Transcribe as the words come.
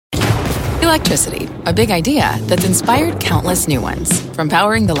Electricity, a big idea that's inspired countless new ones. From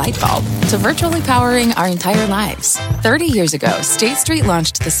powering the light bulb to virtually powering our entire lives. 30 years ago, State Street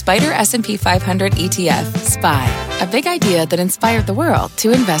launched the Spider S&P 500 ETF, SPY. A big idea that inspired the world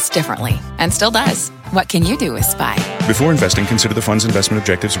to invest differently. And still does. What can you do with SPY? Before investing, consider the fund's investment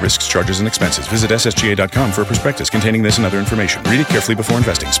objectives, risks, charges, and expenses. Visit ssga.com for a prospectus containing this and other information. Read it carefully before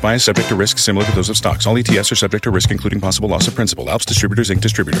investing. SPY is subject to risks similar to those of stocks. All ETFs are subject to risk, including possible loss of principal. Alps Distributors, Inc.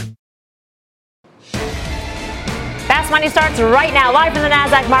 Distributor. Fast Money starts right now, live from the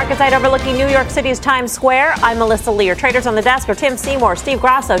NASDAQ market site overlooking New York City's Times Square. I'm Melissa Lee. Your traders on the desk are Tim Seymour, Steve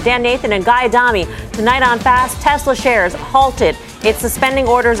Grasso, Dan Nathan, and Guy Adami. Tonight on Fast, Tesla shares halted. It's suspending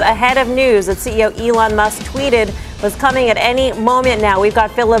orders ahead of news that CEO Elon Musk tweeted was coming at any moment now. We've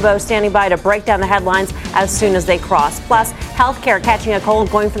got Phil LeBeau standing by to break down the headlines as soon as they cross. Plus, healthcare catching a cold,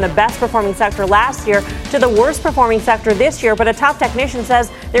 going from the best performing sector last year to the worst performing sector this year. But a top technician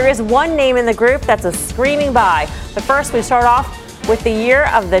says there is one name in the group that's a screaming buy. But first, we start off with the year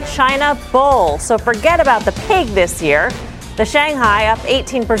of the China bull. So forget about the pig this year. The Shanghai up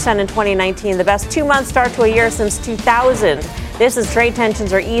 18% in 2019, the best 2-month start to a year since 2000. This as trade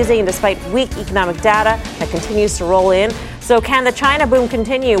tensions are easing despite weak economic data that continues to roll in. So can the China boom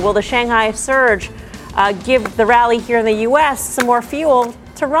continue? Will the Shanghai surge give the rally here in the U.S. some more fuel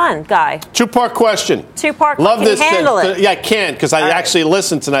to run, Guy? Two-part question. Two-part Love question. this. Handle it. Yeah, I can, because I actually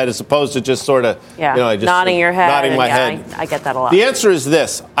listened tonight as opposed to just sort of, just nodding your head. Nodding my head. I get that a lot. The answer is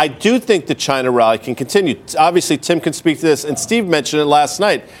this. I do think the China rally can continue. Obviously, Tim can speak to this, and Steve mentioned it last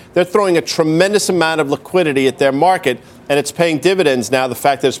night. They're throwing a tremendous amount of liquidity at their market, and it's paying dividends now, the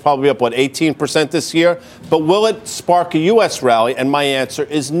fact that it's probably up, 18% this year? But will it spark a U.S. rally? And my answer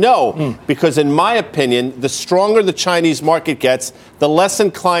is no, because in my opinion, the stronger the Chinese market gets, the less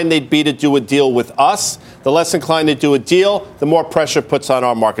inclined they'd be to do a deal with us. The less inclined to do a deal, the more pressure it puts on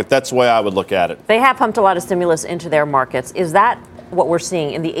our market. That's the way I would look at it. They have pumped a lot of stimulus into their markets. Is that what we're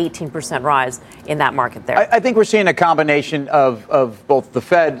seeing in the 18% rise in that market there? I think we're seeing a combination of both the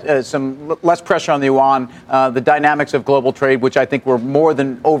Fed, some less pressure on the yuan, the dynamics of global trade, which I think were more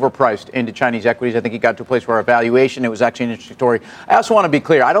than overpriced into Chinese equities. I think it got to a place where our valuation, it was actually an interesting story. I also want to be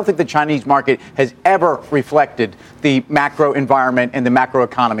clear. I don't think the Chinese market has ever reflected the macro environment and the macro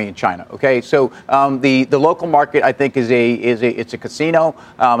economy in China. Okay, so the local market, I think, it's a casino,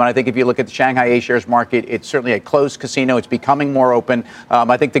 and I think if you look at the Shanghai A shares market, it's certainly a closed casino. It's becoming more open.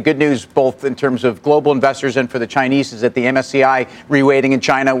 I think the good news, both in terms of global investors and for the Chinese, is that the MSCI reweighting in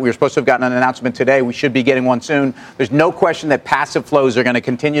China, we were supposed to have gotten an announcement today. We should be getting one soon. There's no question that passive flows are going to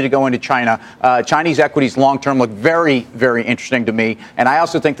continue to go into China. Chinese equities long-term look very, very interesting to me. And I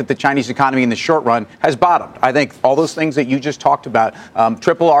also think that the Chinese economy in the short run has bottomed. I think all those things that you just talked about,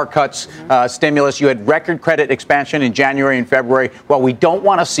 triple R cuts, stimulus, you had record credit expansion in January and February. Well, we don't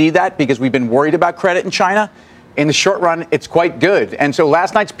want to see that because we've been worried about credit in China. In the short run, it's quite good. And so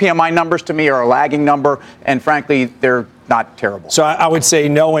last night's PMI numbers to me are a lagging number. And frankly, they're not terrible. So I would say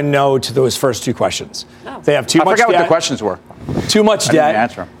no and no to those first two questions. Oh. They have too much debt. I forgot what the questions were. Too much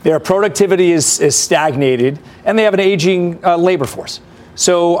debt. Their productivity is stagnated. And they have an aging labor force.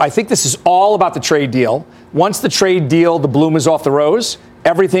 So I think this is all about the trade deal. Once the trade deal, the bloom is off the rose,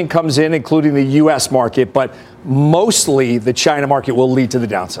 everything comes in, including the U.S. market. But mostly the China market will lead to the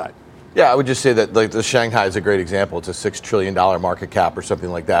downside. Yeah, I would just say that the Shanghai is a great example. It's a $6 trillion market cap or something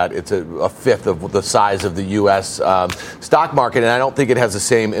like that. It's a fifth of the size of the U.S. Stock market, and I don't think it has the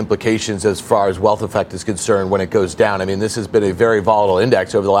same implications as far as wealth effect is concerned when it goes down. I mean, this has been a very volatile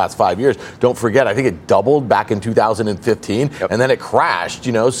index over the last 5 years. Don't forget, I think it doubled back in 2015, and then it crashed,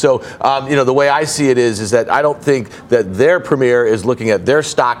 So, the way I see it is that I don't think that their premier is looking at their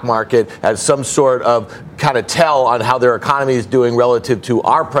stock market as some sort of kind of tell on how their economy is doing relative to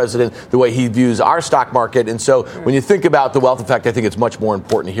our president, the way he views our stock market. And so when you think about the wealth effect, I think it's much more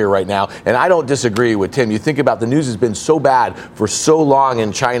important here right now. And I don't disagree with Tim. You think about the news has been so bad for so long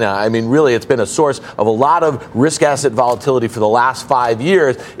in China. I mean, really, it's been a source of a lot of risk asset volatility for the last 5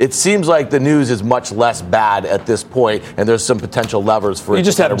 years. It seems like the news is much less bad at this point, and there's some potential levers for it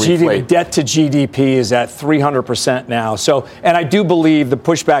to kind of reflate. Debt to GDP is at 300% now. So, and I do believe the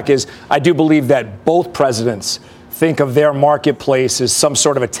pushback is, I do believe that both presidents think of their marketplace as some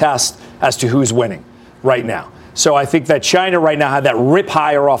sort of a test as to who's winning right now. So I think that China right now had that rip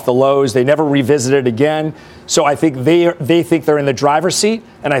higher off the lows. They never revisited again. So I think they think they're in the driver's seat,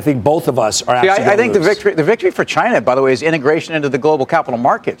 and I think both of us are actually I think the victory for China, by the way, is integration into the global capital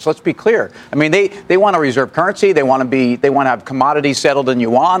markets. Let's be clear. I mean, they want to reserve currency. They want to have commodities settled in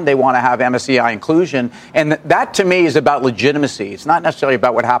yuan. They want to have MSCI inclusion. And that, to me, is about legitimacy. It's not necessarily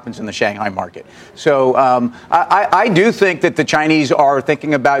about what happens in the Shanghai market. So I do think that the Chinese are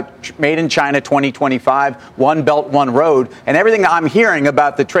thinking about made in China 2025, one belt, one road, and everything I'm hearing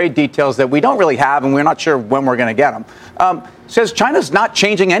about the trade details that we don't really have, and we're not sure when we're going to get them, says China's not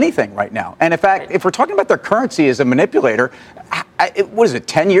changing anything right now. And in fact, if we're talking about their currency as a manipulator, what is it,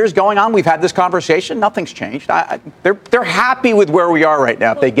 10 years going on? We've had this conversation. Nothing's changed. They're happy with where we are right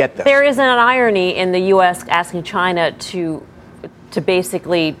now if they get this. There is an irony in the U.S. asking China to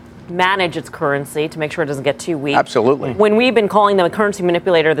basically manage its currency to make sure it doesn't get too weak. Absolutely. When we've been calling them a currency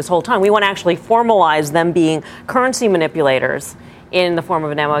manipulator this whole time, we want to actually formalize them being currency manipulators in the form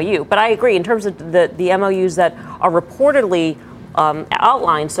of an MOU. But I agree, in terms of the MOUs that are reportedly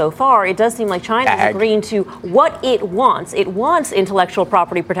outlined so far, it does seem like China is agreeing to what it wants. It wants intellectual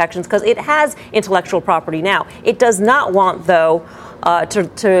property protections because it has intellectual property now. It does not want, though,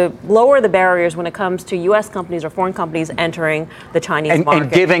 to lower the barriers when it comes to U.S. companies or foreign companies entering the Chinese market.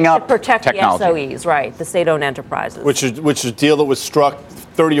 And giving up to protect technology. the SOEs, right, the state-owned enterprises. Which is a deal that was struck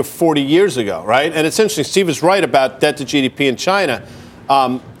 30 or 40 years ago, right? And it's interesting. Steve is right about debt to GDP in China.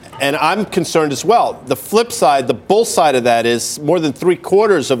 And I'm concerned as well. The flip side, the bull side of that is more than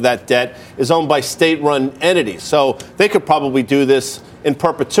 3/4 of that debt is owned by state-run entities. So they could probably do this in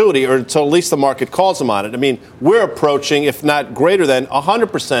perpetuity or until at least the market calls them on it. I mean, we're approaching, if not greater than,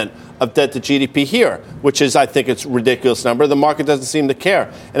 100% of debt to GDP here, which is, I think, it's a ridiculous number. The market doesn't seem to care.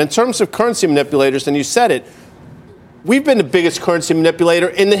 And in terms of currency manipulators, and you said it, we've been the biggest currency manipulator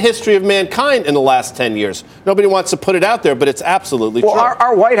in the history of mankind in the last 10 years. Nobody wants to put it out there, but it's absolutely true.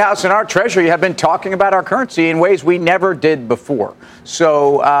 Our White House and our Treasury have been talking about our currency in ways we never did before.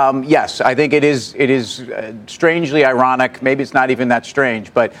 So, yes, I think it is strangely ironic. Maybe it's not even that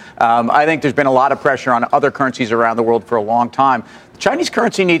strange, but I think there's been a lot of pressure on other currencies around the world for a long time. Chinese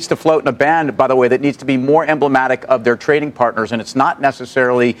currency needs to float in a band, by the way, that needs to be more emblematic of their trading partners, and it's not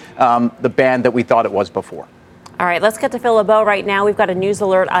necessarily the band that we thought it was before. All right, let's get to Phil LeBeau right now. We've got a news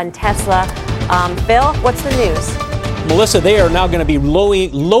alert on Tesla. Phil, what's the news? Melissa, they are now going to be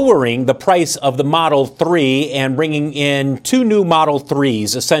lowering the price of the Model 3 and bringing in two new Model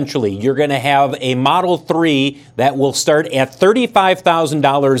 3s, essentially. You're going to have a Model 3 that will start at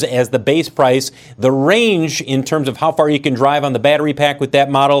 $35,000 as the base price. The range, in terms of how far you can drive on the battery pack with that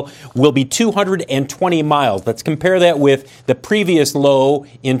model, will be 220 miles. Let's compare that with the previous low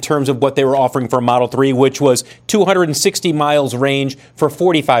in terms of what they were offering for Model 3, which was 260 miles range for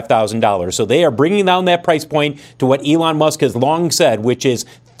 $45,000. So they are bringing down that price point to what Elon Musk has long said, which is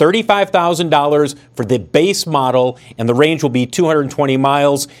 $35,000 for the base model, and the range will be 220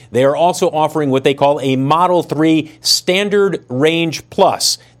 miles. They are also offering what they call a Model 3 Standard Range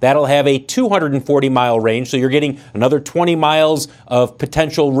Plus. That'll have a 240-mile range, so you're getting another 20 miles of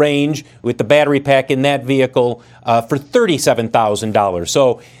potential range with the battery pack in that vehicle for $37,000.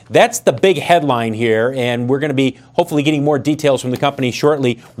 So that's the big headline here, and we're going to be hopefully getting more details from the company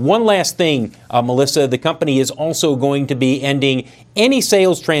shortly. One last thing, Melissa, the company is also going to be ending any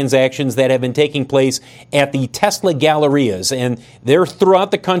sales transactions that have been taking place at the Tesla Gallerias, and they're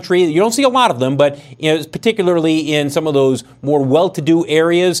throughout the country. You don't see a lot of them, but particularly in some of those more well-to-do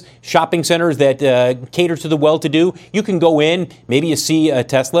areas, shopping centers that cater to the well-to-do. You can go in, maybe you see a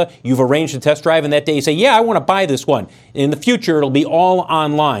Tesla, you've arranged a test drive, and that day you say, yeah, I want to buy this one. In the future, it'll be all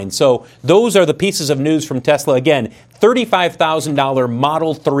online. So those are the pieces of news from Tesla. Again, $35,000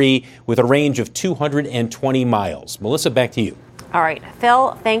 Model 3 with a range of 220 miles. Melissa, back to you. All right,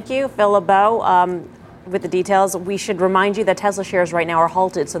 Phil, thank you. Phil LeBeau with the details. We should remind you that Tesla shares right now are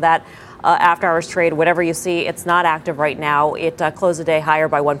halted so that after hours trade, whatever you see, it's not active right now. It closed the day higher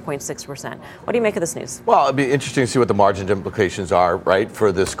by 1.6%. What do you make of this news? Well, it'd be interesting to see what the margin implications are, right,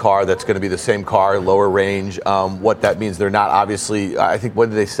 for this car that's going to be the same car, lower range. What that means, they're not obviously, I think, when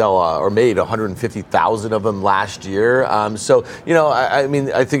did they sell or made 150,000 of them last year? So, you know, I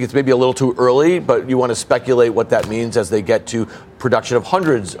mean, I think it's maybe a little too early, but you want to speculate what that means as they get to production of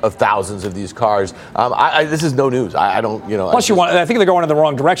hundreds of thousands of these cars. This is no news. I don't, you know. Plus, I think they're going in the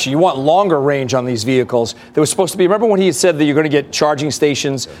wrong direction. You want longer range on these vehicles. There was supposed to be, remember when he had said that you're going to get charging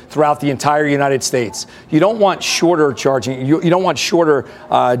stations throughout the entire United States? You don't want shorter charging. You don't want shorter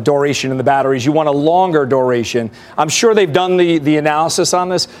duration in the batteries. You want a longer duration. I'm sure they've done the analysis on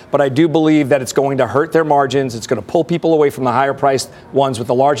this, but I do believe that it's going to hurt their margins. It's going to pull people away from the higher priced ones with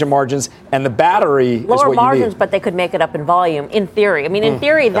the larger margins, and the battery is what you need. Lower margins, but they could make it up in volume. In theory. I mean, in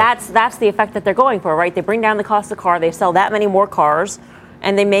theory, that's the effect that they're going for, right? They bring down the cost of the car, they sell that many more cars,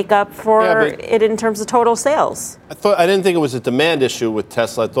 and they make up for it in terms of total sales. I didn't think it was a demand issue with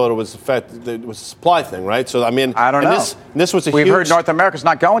Tesla. I thought it was the fact that it was a supply thing, right? So I mean, I don't know. This was We've heard North America's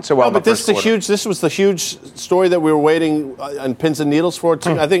not going so well. No, but this was the huge story that we were waiting on pins and needles for.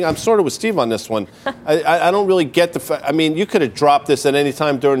 I think I'm sort of with Steve on this one. I don't really get the fact. I mean, you could have dropped this at any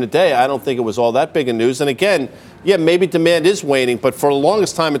time during the day. I don't think it was all that big of news. And again, yeah, maybe demand is waning, but for the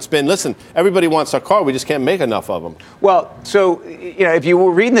longest time it's been, listen, everybody wants our car. We just can't make enough of them. Well, so, if you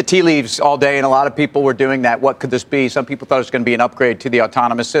were reading the tea leaves all day, and a lot of people were doing that, what could this be? Some people thought it was going to be an upgrade to the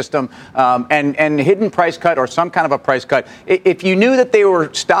autonomous system and hidden price cut or some kind of a price cut. If you knew that they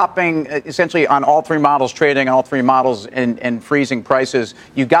were stopping essentially on all three models, trading on all three models and freezing prices,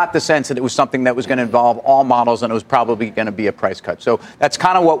 you got the sense that it was something that was going to involve all models and it was probably going to be a price cut. So that's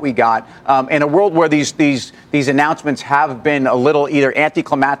kind of what we got. In a world where these announcements have been a little either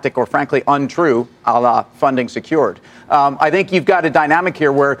anticlimactic or frankly untrue, a la funding secured. I think you've got a dynamic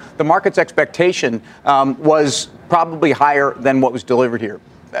here where the market's expectation was probably higher than what was delivered here.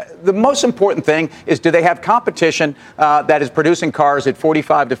 The most important thing is, do they have competition that is producing cars at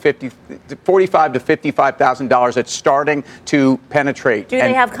 $45,000 to $55,000 that's starting to penetrate? Do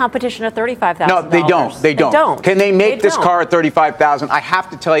they have competition at $35,000? No, they don't. They don't. Can they make this car at $35,000? I have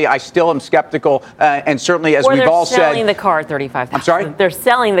to tell you, I still am skeptical, and certainly as we've all said, they're selling the car at $35,000. I'm sorry? They're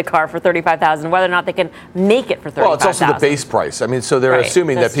selling the car for $35,000. Whether or not they can make it for $35,000. Well, it's also the base price. I mean, so they're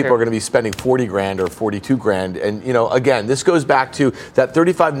assuming that people are going to be spending $40,000 or $42,000, and again, this goes back to that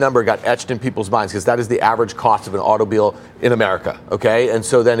 35 number got etched in people's minds because that is the average cost of an automobile in America, okay? And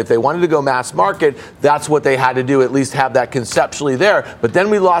so then if they wanted to go mass market, that's what they had to do, at least have that conceptually there. But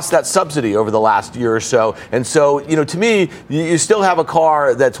then we lost that subsidy over the last year or so. And so, to me, you still have a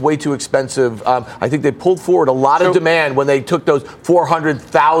car that's way too expensive. I think they pulled forward a lot of demand when they took those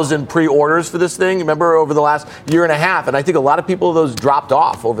 400,000 pre-orders for this thing, remember, over the last year and a half. And I think a lot of people, those dropped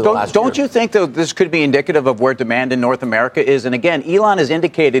off over the last year. Don't you think, though, this could be indicative of where demand in North America is? And again, Elon has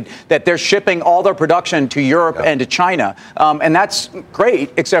indicated that they're shipping all their production to Europe and to China. And that's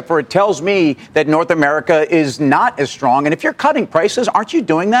great, except for it tells me that North America is not as strong. And if you're cutting prices, aren't you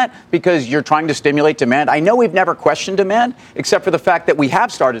doing that because you're trying to stimulate demand? I know we've never questioned demand, except for the fact that we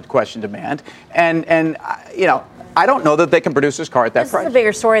have started to question demand. And I don't know that they can produce this car at that price. This is a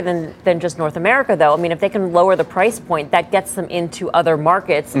bigger story than just North America, though. I mean, if they can lower the price point, that gets them into other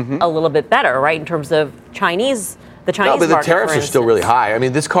markets a little bit better, right, in terms of the Chinese no, but the market, tariffs are still really high. I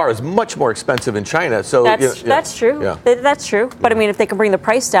mean, this car is much more expensive in China. So that's true. Yeah. That's true. But I mean, if they can bring the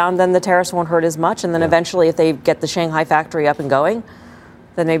price down, then the tariffs won't hurt as much. And then eventually, if they get the Shanghai factory up and going,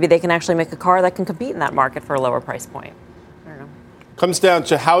 then maybe they can actually make a car that can compete in that market for a lower price point. I don't know. Comes down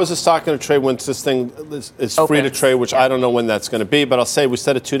to how is the stock going to trade once this thing is free to trade, which I don't know when that's going to be. But I'll say we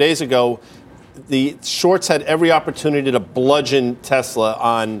said it 2 days ago. The shorts had every opportunity to bludgeon Tesla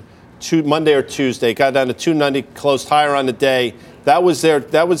on Monday or Tuesday. Got down to 290, closed higher on the day. That was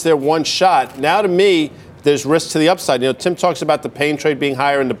their one shot. Now, to me, there's risk to the upside. Tim talks about the pain trade being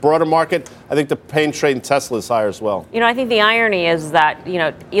higher in the broader market. I think the pain trade in Tesla is higher as well. I think the irony is that,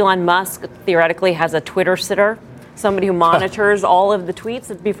 Elon Musk theoretically has a Twitter sitter, somebody who monitors all of the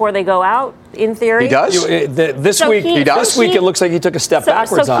tweets before they go out, in theory. He does? This week it looks like he took a step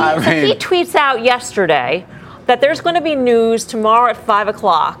backwards on it. He tweets out yesterday that there's going to be news tomorrow at 5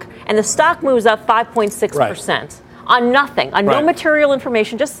 o'clock, and the stock moves up 5.6% on nothing, on no material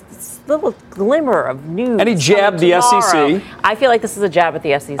information, just a little glimmer of news. And he jabbed the SEC. I feel like this is a jab at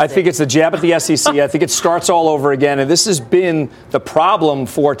the SEC. I think it's a jab at the SEC. I think it starts all over again. And this has been the problem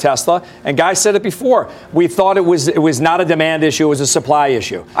for Tesla. And Guy said it before. We thought it was not a demand issue, it was a supply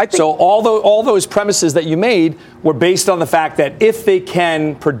issue. So all those premises that you made were based on the fact that if they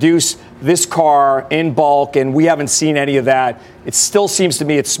can produce this car in bulk, and we haven't seen any of that, it still seems to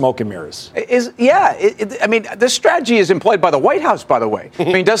me it's smoke and mirrors. I mean, this strategy is employed by the White House, by the way. I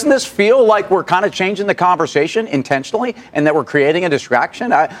mean, doesn't this feel like we're kind of changing the conversation intentionally and that we're creating a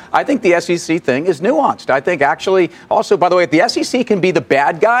distraction? I think the SEC thing is nuanced. I think actually, also, by the way, if the SEC can be the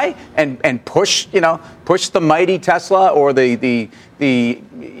bad guy and push the mighty Tesla or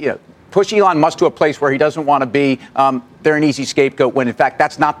push Elon Musk to a place where he doesn't want to be, they're an easy scapegoat when, in fact,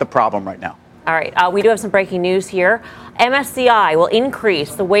 that's not the problem right now. All right. We do have some breaking news here. MSCI will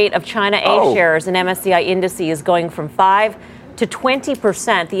increase the weight of China A shares in MSCI indices going from 5 to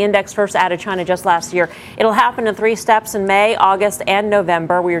 20%. The index first added China just last year. It'll happen in 3 steps in May, August, and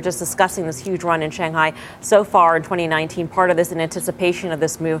November. We were just discussing this huge run in Shanghai so far in 2019. Part of this in anticipation of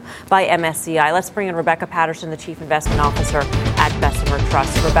this move by MSCI. Let's bring in Rebecca Patterson, the Chief Investment Officer at Bessemer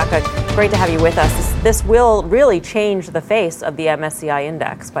Trust. Rebecca, great to have you with us. This will really change the face of the MSCI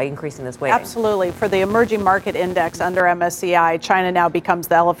index by increasing this weighting. Absolutely. For the emerging market index under MSCI, China now becomes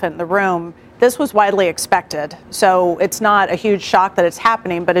the elephant in the room. This was widely expected, so it's not a huge shock that it's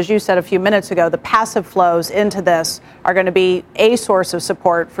happening. But as you said a few minutes ago, the passive flows into this are going to be a source of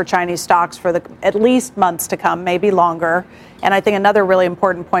support for Chinese stocks for at least months to come, maybe longer. And I think another really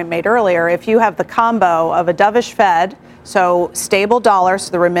important point made earlier, if you have the combo of a dovish Fed, so stable dollar,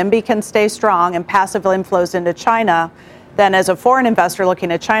 so the renminbi can stay strong, and passive inflows into China, then as a foreign investor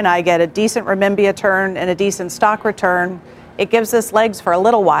looking at China, I get a decent renminbi return and a decent stock return. It gives us legs for a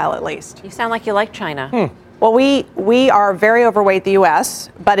little while at least. You sound like you like China. Well, we are very overweight the U.S.,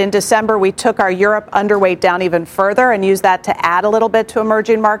 but in December we took our Europe underweight down even further and used that to add a little bit to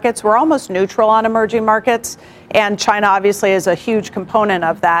emerging markets. We're almost neutral on emerging markets, and China obviously is a huge component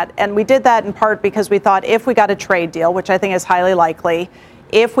of that. And we did that in part because we thought if we got a trade deal, which I think is highly likely,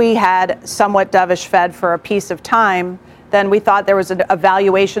 if we had somewhat dovish Fed for a piece of time, then we thought there was a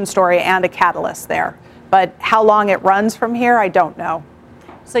valuation story and a catalyst there. But how long it runs from here, I don't know.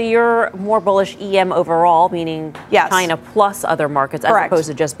 So you're more bullish EM overall, meaning yes. China plus other markets, Correct. as opposed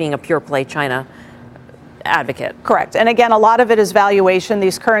to just being a pure play China advocate. Correct. And again, a lot of it is valuation.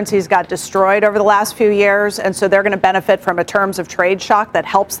 These currencies got destroyed over the last few years, and so they're going to benefit from a terms of trade shock that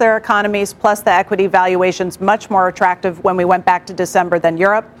helps their economies, plus the equity valuation's much more attractive when we went back to December than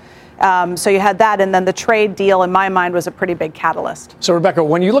Europe. So you had that, and then the trade deal, in my mind, was a pretty big catalyst. So, Rebecca,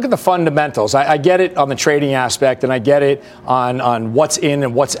 when you look at the fundamentals, I get it on the trading aspect, and I get it on what's in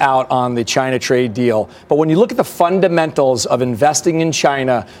and what's out on the China trade deal. But when you look at the fundamentals of investing in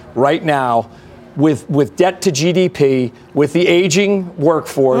China right now, with debt to GDP, with the aging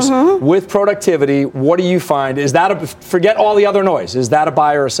workforce, with productivity, what do you find? Is that forget all the other noise? Is that a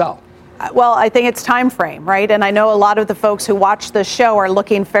buy or a sell? Well, I think it's time frame, right? And I know a lot of the folks who watch this show are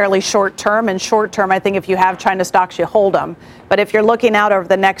looking fairly short term. And short term, I think if you have China stocks, you hold them. But if you're looking out over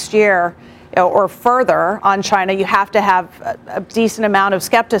the next year or further on China, you have to have a decent amount of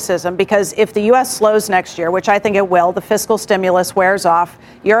skepticism, because if the U.S. slows next year, which I think it will, the fiscal stimulus wears off,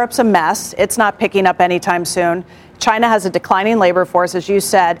 Europe's a mess. It's not picking up anytime soon. China has a declining labor force, as you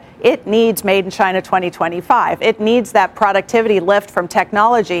said. It needs Made in China 2025. It needs that productivity lift from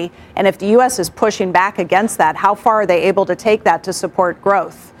technology. And if the U.S. is pushing back against that, how far are they able to take that to support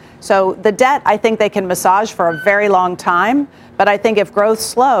growth? So the debt, I think they can massage for a very long time. But I think if growth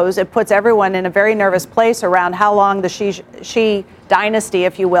slows, it puts everyone in a very nervous place around how long the Xi dynasty,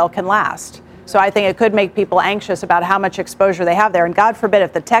 if you will, can last. So I think it could make people anxious about how much exposure they have there. And God forbid,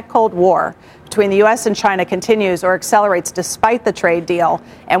 if the tech Cold War between the U.S. and China continues or accelerates despite the trade deal,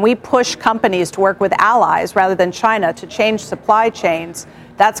 and we push companies to work with allies rather than China to change supply chains,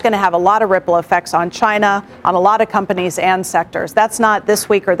 that's going to have a lot of ripple effects on China, on a lot of companies and sectors. That's not this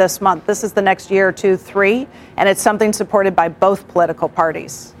week or this month. This is the next year or 2, 3, and it's something supported by both political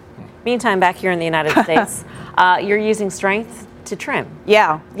parties. Meantime, back here in the United States, you're using strength to trim.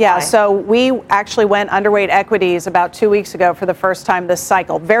 Yeah. Why? So we actually went underweight equities about 2 weeks ago for the first time this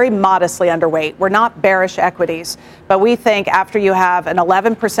cycle, very modestly underweight. We're not bearish equities, but we think after you have an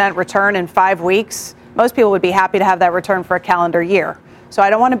 11% return in 5 weeks, most people would be happy to have that return for a calendar year. So I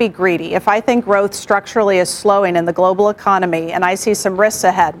don't want to be greedy. If I think growth structurally is slowing in the global economy and I see some risks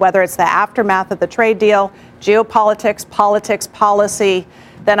ahead, whether it's the aftermath of the trade deal, geopolitics, politics, policy,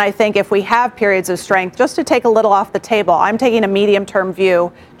 then I think if we have periods of strength, just to take a little off the table, I'm taking a medium-term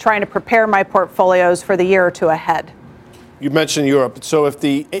view, trying to prepare my portfolios for the year or two ahead. You mentioned Europe. So if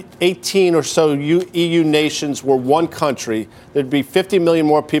the 18 or so EU nations were one country, there'd be 50 million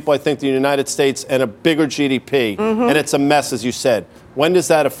more people, I think, than the United States, and a bigger GDP. And it's a mess, as you said. When does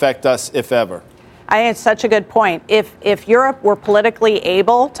that affect us, if ever? I think it's such a good point. If Europe were politically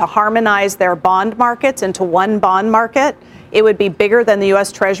able to harmonize their bond markets into one bond market, it would be bigger than the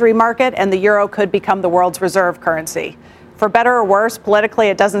U.S. Treasury market, and the euro could become the world's reserve currency. For better or worse, politically,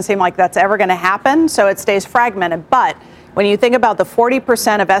 it doesn't seem like that's ever going to happen, so it stays fragmented. But when you think about the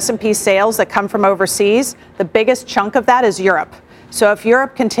 40% of S&P sales that come from overseas, the biggest chunk of that is Europe. So if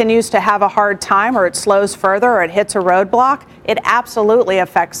Europe continues to have a hard time, or it slows further, or it hits a roadblock, it absolutely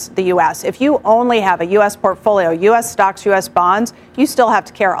affects the U.S. If you only have a U.S. portfolio, U.S. stocks, U.S. bonds, you still have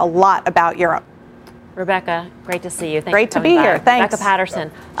to care a lot about Europe. Rebecca, great to see you. Thanks great for to be back. here. Thanks. Rebecca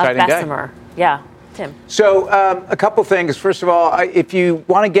Patterson of Bessemer. Yeah, Tim. So a couple things. First of all, if you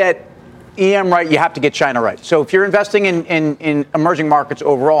want to get EM right, you have to get China right. So if you're investing in emerging markets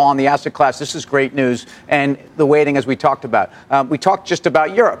overall on the asset class, this is great news. And the weighting, as we talked about. We talked just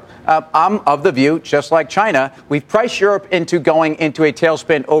about Europe. I'm of the view, just like China, we've priced Europe into going into a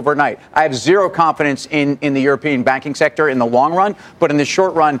tailspin overnight. I have zero confidence in the European banking sector in the long run, but in the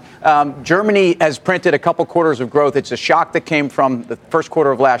short run, Germany has printed a couple quarters of growth. It's a shock that came from the first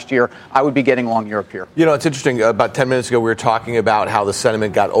quarter of last year. I would be getting long Europe here. You know, it's interesting. About 10 minutes ago, we were talking about how the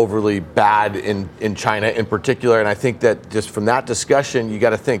sentiment got overly bad in China in particular. And I think that just from that discussion, you got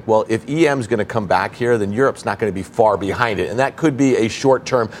to think, well, if EM's going to come back here, then Europe's not going to be far behind it. And that could be a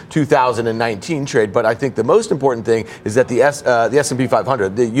short-term 2019 trade. But I think the most important thing is that the S&P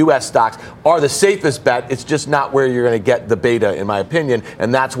 500, the U.S. stocks, are the safest bet. It's just not where you're going to get the beta, in my opinion.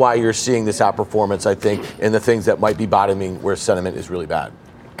 And that's why you're seeing this outperformance, I think, in the things that might be bottoming where sentiment is really bad.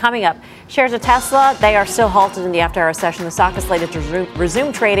 Coming up, shares of Tesla, they are still halted in the after-hour session. The stock is slated to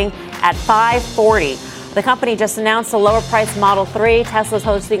resume trading at $540. The company just announced a lower-priced Model 3. Tesla's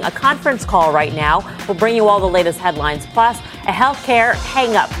hosting a conference call right now. We'll bring you all the latest headlines. Plus, a healthcare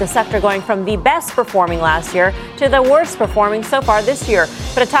hang-up. The sector going from the best performing last year to the worst performing so far this year.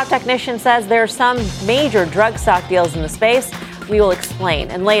 But a top technician says there are some major drug stock deals in the space. We will explain.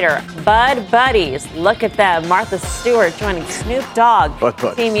 And later, Bud Buddies. Look at them. Martha Stewart joining Snoop Dogg,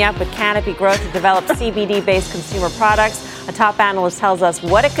 teaming up with Canopy Growth to develop CBD-based consumer products. A top analyst tells us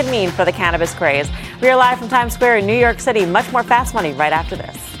what it could mean for the cannabis craze. We are live from Times Square in New York City. Much more Fast Money right after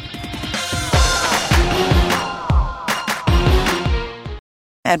this.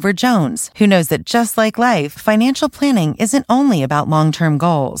 Edward Jones, who knows that just like life, financial planning isn't only about long-term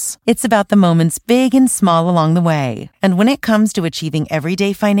goals. It's about the moments big and small along the way. And when it comes to achieving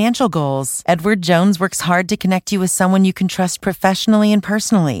everyday financial goals, Edward Jones works hard to connect you with someone you can trust professionally and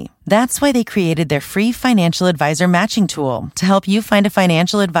personally. That's why they created their free financial advisor matching tool to help you find a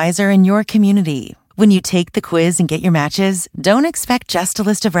financial advisor in your community. When you take the quiz and get your matches, don't expect just a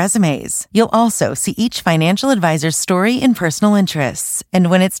list of resumes. You'll also see each financial advisor's story and personal interests. And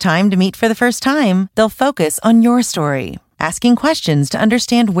when it's time to meet for the first time, they'll focus on your story, asking questions to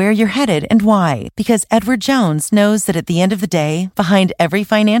understand where you're headed and why. Because Edward Jones knows that at the end of the day, behind every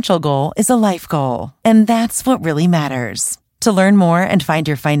financial goal is a life goal. And that's what really matters. To learn more and find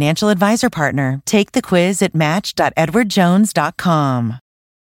your financial advisor partner, take the quiz at match.edwardjones.com.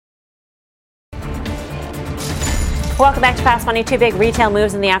 Welcome back to Fast Money. Two big retail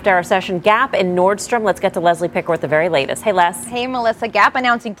moves in the after-hour session. Gap and Nordstrom. Let's get to Leslie Picker with the very latest. Hey, Les. Hey, Melissa. Gap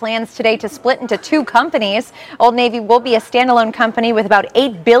announcing plans today to split into two companies. Old Navy will be a standalone company with about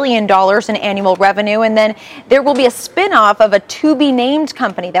 $8 billion in annual revenue. And then there will be a spin-off of a to-be-named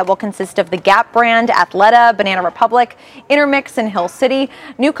company that will consist of the Gap brand, Athleta, Banana Republic, Intermix, and Hill City.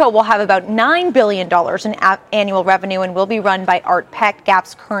 Newco will have about $9 billion in annual revenue and will be run by Art Peck,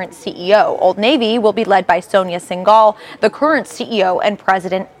 Gap's current CEO. Old Navy will be led by Sonia Singhal, the current CEO and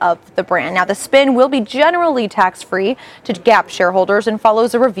president of the brand. Now, the spin will be generally tax-free to Gap shareholders and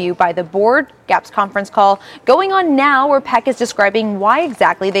follows a review by the board. Gap's conference call going on now, where Peck is describing why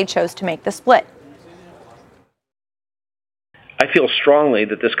exactly they chose to make the split. I feel strongly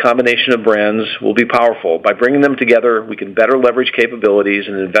that this combination of brands will be powerful. By bringing them together, we can better leverage capabilities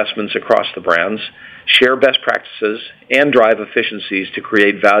and investments across the brands, share best practices, and drive efficiencies to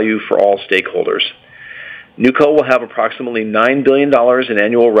create value for all stakeholders. Newco will have approximately $9 billion in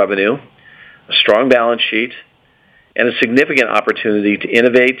annual revenue, a strong balance sheet, and a significant opportunity to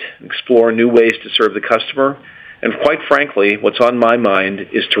innovate, explore new ways to serve the customer, and quite frankly, what's on my mind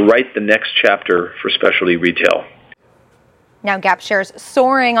is to write the next chapter for specialty retail. Now, Gap shares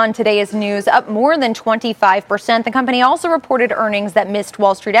soaring on today's news, up more than 25%. The company also reported earnings that missed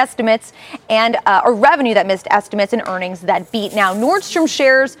Wall Street estimates and revenue that missed estimates and earnings that beat. Now, Nordstrom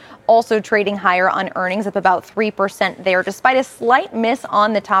shares also trading higher on earnings, up about 3% there. Despite a slight miss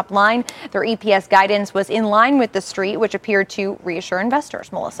on the top line, their EPS guidance was in line with the street, which appeared to reassure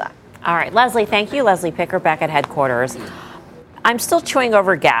investors. Melissa. All right, Leslie, thank you. Leslie Picker back at headquarters. I'm still chewing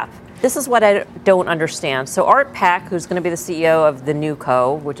over Gap. This is what I don't understand. So Art Peck, who's going to be the CEO of the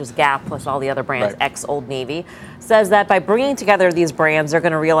Newco, which is Gap plus all the other brands, right, ex-Old Navy, says that by bringing together these brands, they're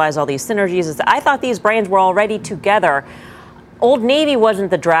going to realize all these synergies. I thought these brands were already together. Old Navy wasn't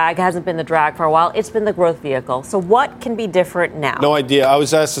the drag, hasn't been the drag for a while. It's been the growth vehicle. So what can be different now? No idea. I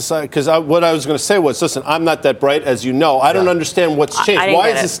was asked to because what I was going to say was, listen, I'm not that bright, as you know. I don't understand what's changed. Why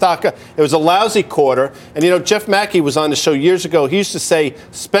is the stock? It was a lousy quarter. And, you know, Jeff Mackey was on the show years ago. He used to say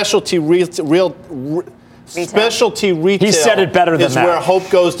specialty retail. He said it better than is that. Where hope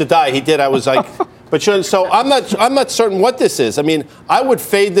goes to die. He did. I was like... But so I'm not certain what this is. I mean, I would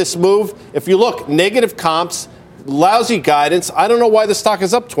fade this move. If you look, negative comps, lousy guidance. I don't know why the stock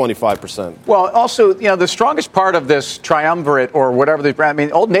is up 25%. Well, also, the strongest part of this triumvirate or whatever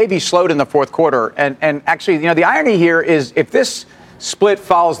Old Navy slowed in the fourth quarter. And actually, the irony here is if this split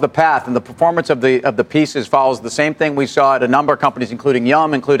follows the path and the performance of the pieces follows the same thing we saw at a number of companies, including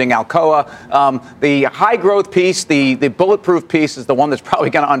Yum, including Alcoa. The high growth piece, the bulletproof piece is the one that's probably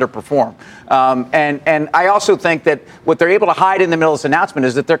going to underperform. And I also think that what they're able to hide in the middle of this announcement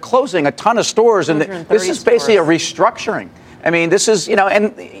is that they're closing a ton of stores. And this is basically a restructuring. I mean, this is,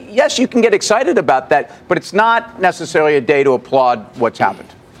 and yes, you can get excited about that, but it's not necessarily a day to applaud what's happened.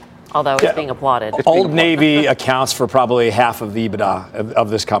 Although it's being applauded. Old Navy accounts for probably half of the EBITDA of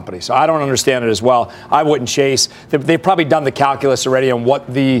this company. So I don't understand it as well. I wouldn't chase. They've probably done the calculus already on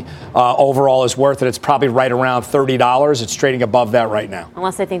what the overall is worth, and it's probably right around $30. It's trading above that right now.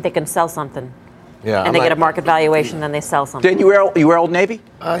 Unless they think they can sell something. Yeah, and they get a market valuation, then they sell something. Did you wear Old Navy?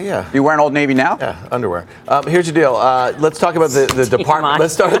 Yeah. You wearing Old Navy now? Yeah, underwear. Here's the deal. Let's talk about the department.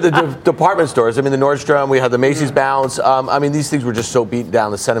 Let's start at the department stores. I mean, the Nordstrom, we had the Macy's bounce. I mean, these things were just so beaten down.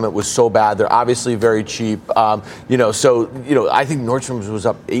 The sentiment was so bad. They're obviously very cheap. I think Nordstrom's was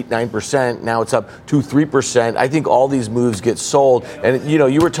up 8-9%. Now it's up 2-3%. I think all these moves get sold. And,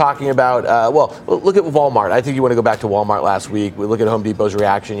 you were talking about, look at Walmart. I think you want to go back to Walmart last week. We look at Home Depot's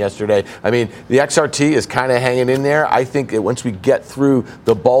reaction yesterday. I mean, the XRT is kind of hanging in there. I think that once we get through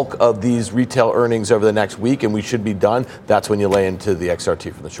the bulk of these retail earnings over the next week, and we should be done, that's when you lay into the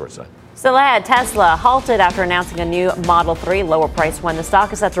XRT from the short side. Still ahead, Tesla halted after announcing a new Model 3, lower price one. The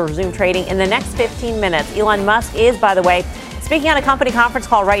stock is set to resume trading in the next 15 minutes. Elon Musk is, by the way, speaking on a company conference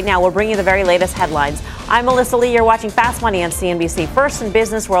call right now. We'll bring you the very latest headlines. I'm Melissa Lee. You're watching Fast Money on CNBC, first in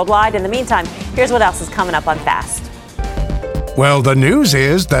business worldwide. In the meantime, here's what else is coming up on Fast. Well, the news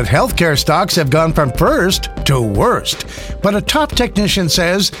is that healthcare stocks have gone from first to worst. But a top technician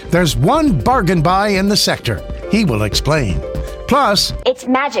says there's one bargain buy in the sector. He will explain. Plus, it's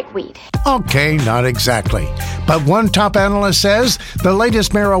magic weed. Okay, not exactly. But one top analyst says the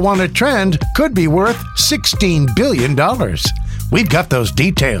latest marijuana trend could be worth $16 billion. We've got those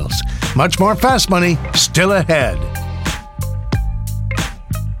details. Much more Fast Money still ahead.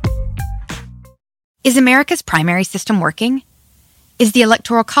 Is America's primary system working? Is the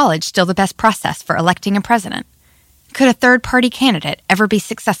Electoral College still the best process for electing a president? Could a third-party candidate ever be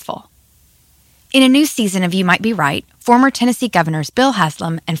successful? In a new season of You Might Be Right, former Tennessee governors Bill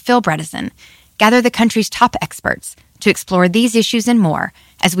Haslam and Phil Bredesen gather the country's top experts to explore these issues and more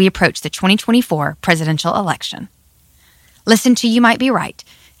as we approach the 2024 presidential election. Listen to You Might Be Right,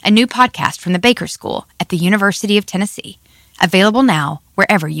 a new podcast from the Baker School at the University of Tennessee, available now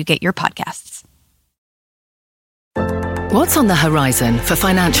wherever you get your podcasts. What's on the horizon for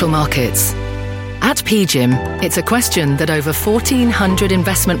financial markets? At PGIM, it's a question that over 1,400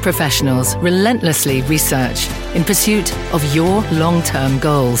 investment professionals relentlessly research in pursuit of your long-term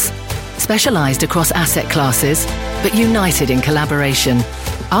goals. Specialized across asset classes, but united in collaboration,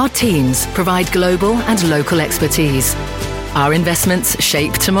 our teams provide global and local expertise. Our investments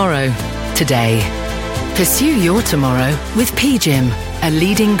shape tomorrow, today. Pursue your tomorrow with PGIM, a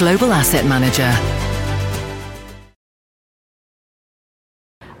leading global asset manager.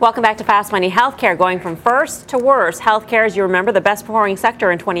 Welcome back to Fast Money. Healthcare going from first to worst. Healthcare, as you remember, the best performing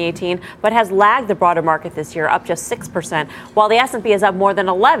sector in 2018, but has lagged the broader market this year, up just 6%, while the S&P is up more than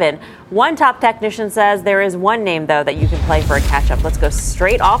 11%. One top technician says there is one name, though, that you can play for a catch-up. Let's go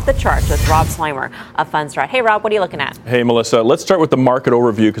straight off the charts with Rob Slimer of Fundstrat. Hey, Rob, what are you looking at? Hey, Melissa. Let's start with the market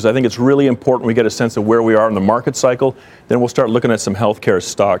overview because I think it's really important we get a sense of where we are in the market cycle. Then we'll start looking at some healthcare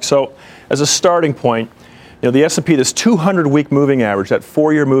stocks. So as a starting point, the S&P, this 200-week moving average, that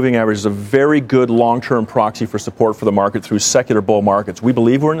 4-year moving average is a very good long-term proxy for support for the market through secular bull markets. We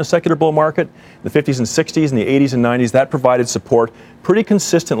believe we're in a secular bull market. In the 50s and 60s and the 80s and 90s, that provided support pretty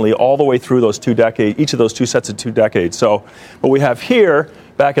consistently all the way through those 2 decades, each of those two sets of 2 decades. So what we have here,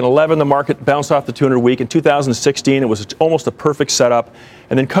 back in 11, the market bounced off the 200-week. In 2016, it was almost a perfect setup.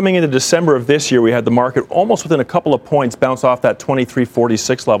 And then coming into December of this year, we had the market almost within a couple of points bounce off that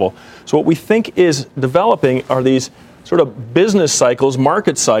 2346 level. So what we think is developing are these sort of business cycles,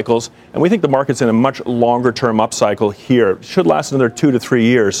 market cycles, and we think the market's in a much longer-term upcycle here. It should last another 2 to 3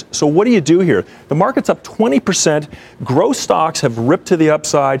 years. So what do you do here? The market's up 20%. Growth stocks have ripped to the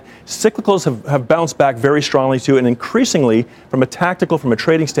upside. Cyclicals have bounced back very strongly too, and increasingly, from a tactical, from a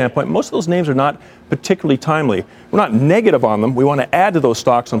trading standpoint, most of those names are not particularly timely. We're not negative on them. We want to add to those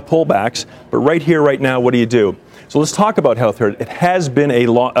stocks on pullbacks. But right here, right now, what do you do? So let's talk about healthcare. It has been a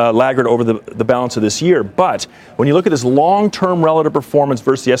laggard over the balance of this year. But when you look at this long-term relative performance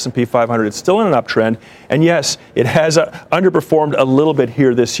versus the S&P 500, it's still in an uptrend. And yes, it has underperformed a little bit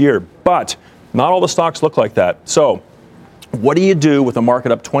here this year. But Not all the stocks look like that. So what do you do with a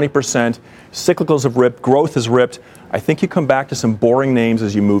market up 20%? Cyclicals have ripped, growth has ripped. I think you come back to some boring names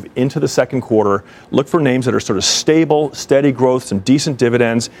as you move into the second quarter. Look for names that are sort of stable, steady growth, some decent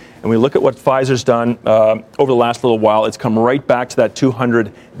dividends. And we look at what Pfizer's done over the last little while. It's come right back to that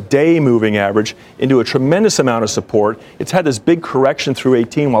 200-day moving average into a tremendous amount of support. It's had this big correction through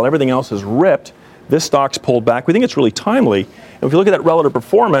 18 while everything else has ripped. This stock's pulled back. We think it's really timely. And if you look at that relative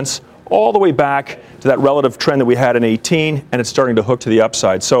performance, all the way back to that relative trend that we had in 18, and it's starting to hook to the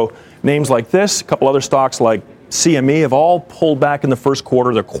upside. So names like this, a couple other stocks like CME have all pulled back in the first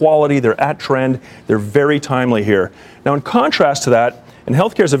quarter. They're quality, they're at trend, they're very timely here. Now, in contrast to that, and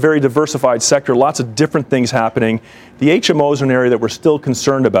healthcare is a very diversified sector, lots of different things happening. The HMOs are an area that we're still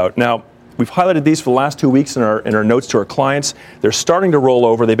concerned about. Now, we've highlighted these for the last 2 weeks in our notes to our clients. They're starting to roll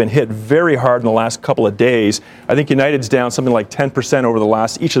over. They've been hit very hard in the last couple of days. I think United's down something like 10% over the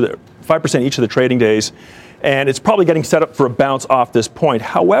last 5% each of the trading days. And it's probably getting set up for a bounce off this point.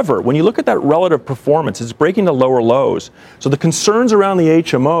 However, when you look at that relative performance, it's breaking the lower lows. So the concerns around the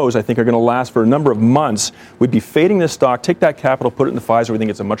HMOs, I think, are going to last for a number of months. We'd be fading this stock, take that capital, put it into Pfizer. We think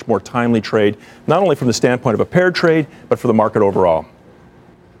it's a much more timely trade, not only from the standpoint of a paired trade, but for the market overall.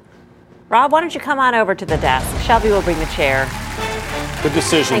 Rob, why don't you come on over to the desk? Shelby will bring the chair. Good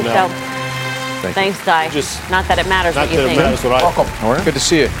decision, Thanks, Guy. Not that it matters what you think. Welcome. Good to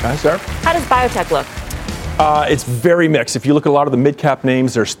see you. Nice, sir. How does biotech look? It's very mixed. If you look at a lot of the mid-cap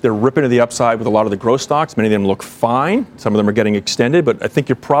names, they're ripping to the upside with a lot of the growth stocks. Many of them look fine. Some of them are getting extended. But I think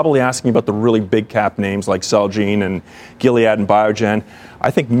you're probably asking about the really big-cap names like Celgene and Gilead and Biogen. I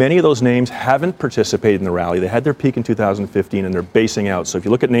think many of those names haven't participated in the rally. They had their peak in 2015, and they're basing out. So if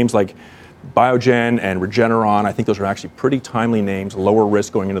you look at names like Biogen and Regeneron, I think those are actually pretty timely names, lower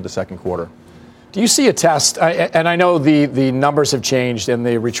risk going into the second quarter. Do you see a test? And I know the numbers have changed and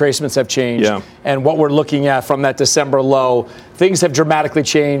the retracements have changed. Yeah. And what we're looking at from that December low, things have dramatically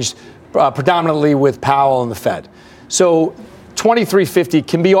changed, predominantly with Powell and the Fed. So 2350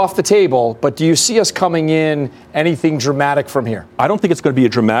 can be off the table, but do you see us coming in anything dramatic from here? I don't think it's going to be a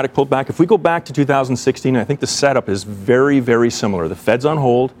dramatic pullback. If we go back to 2016, I think the setup is very, very similar. The Fed's on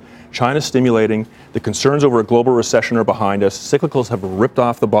hold. China's stimulating. The concerns over a global recession are behind us. Cyclicals have ripped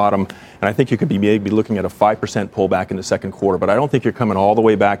off the bottom. And I think you could be maybe looking at a 5% pullback in the second quarter. But I don't think you're coming all the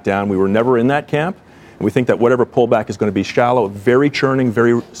way back down. We were never in that camp. And we think that whatever pullback is going to be shallow, very churning,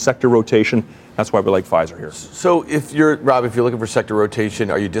 very sector rotation. That's why we like Pfizer here. So if you're looking for sector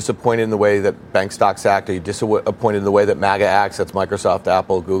rotation, are you disappointed in the way that bank stocks act? Are you disappointed in the way that MAGA acts? That's Microsoft,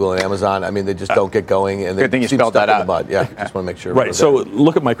 Apple, Google, and Amazon. I mean, they just don't get going. And good thing you seem spelled stuck that in the out. mud. Yeah, just want to make sure. Right. So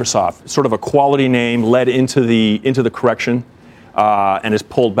look at Microsoft. Sort of a quality name led into the correction and is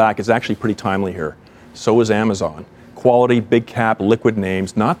pulled back. It's actually pretty timely here. So is Amazon. Quality, big cap, liquid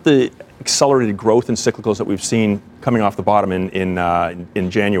names, not the accelerated growth in cyclicals that we've seen coming off the bottom in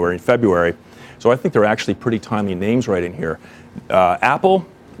January and February. So I think they're actually pretty timely names right in here. Apple,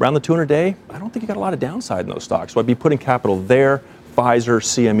 around the 200-day, I don't think you got a lot of downside in those stocks. So I'd be putting capital there. Pfizer,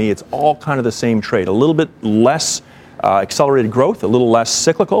 CME, it's all kind of the same trade. A little bit less accelerated growth, a little less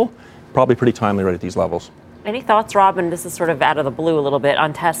cyclical, probably pretty timely right at these levels. Any thoughts, Rob, and this is sort of out of the blue a little bit,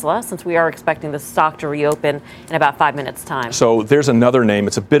 on Tesla, since we are expecting the stock to reopen in about 5 minutes' time? So there's another name.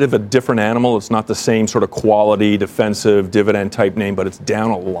 It's a bit of a different animal. It's not the same sort of quality, defensive, dividend type name, but it's down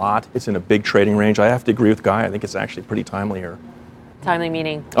a lot. It's in a big trading range. I have to agree with Guy. I think it's actually pretty timely here. Timely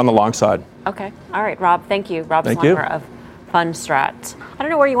meaning? On the long side. Okay. All right, Rob. Thank you. Rob Slumber of Fundstrat. I don't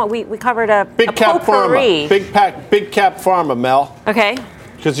know where you want. We covered a big cap pharma. Big cap pharma, Mel. Okay.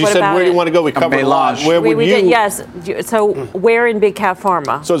 Because you said, where do you want to go? We covered a lot. Where would you? Did, yes. So where in big cap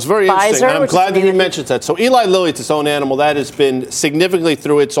pharma? So it's very interesting. And I'm glad that you mentioned that. So Eli Lilly, it's its own animal, that has been significantly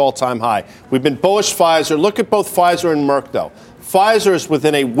through its all-time high. We've been bullish Pfizer. Look at both Pfizer and Merck, though. Pfizer is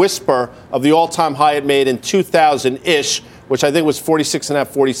within a whisper of the all-time high it made in 2000-ish, which I think was 46.5,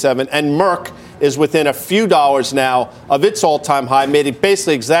 47. And Merck is within a few dollars now of its all-time high, made it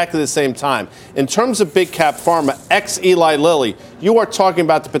basically exactly the same time. In terms of big cap pharma, ex-Eli Lilly, you are talking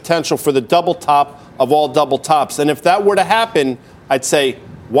about the potential for the double top of all double tops. And if that were to happen, I'd say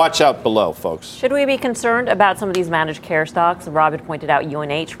watch out below, folks. Should we be concerned about some of these managed care stocks? Rob had pointed out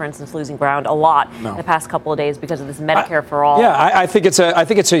UNH, for instance, losing ground a lot in the past couple of days because of this Medicare for all. Yeah, I think it's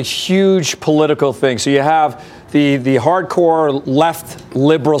a huge political thing. So you have the hardcore left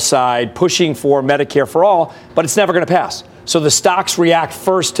liberal side pushing for Medicare for all, but it's never going to pass. So the stocks react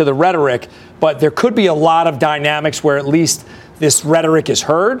first to the rhetoric, but there could be a lot of dynamics where at least this rhetoric is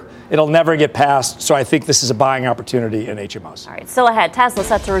heard. It'll never get passed, so I think this is a buying opportunity in HMOs. All right, still ahead. Tesla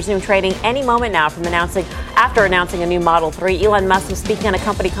set to resume trading any moment now from announcing After announcing a new Model 3, Elon Musk is speaking on a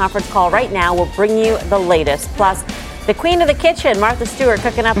company conference call right now. We'll bring you the latest. Plus, the queen of the kitchen, Martha Stewart,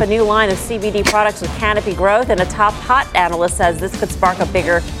 cooking up a new line of CBD products with Canopy Growth, and a top hot analyst says this could spark a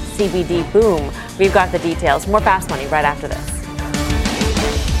bigger CBD boom. We've got the details. More Fast Money right after this.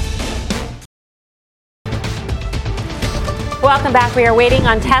 Welcome back. We are waiting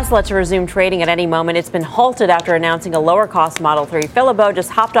on Tesla to resume trading at any moment. It's been halted after announcing a lower-cost Model 3. Phil LeBeau just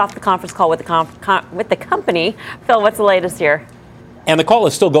hopped off the conference call with the company. Phil, what's the latest here? And the call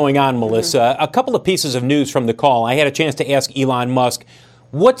is still going on, Melissa. A couple of pieces of news from the call. I had a chance to ask Elon Musk,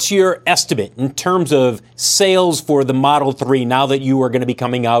 what's your estimate in terms of sales for the Model 3 now that you are going to be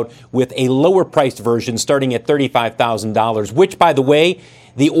coming out with a lower-priced version starting at $35,000, which, by the way,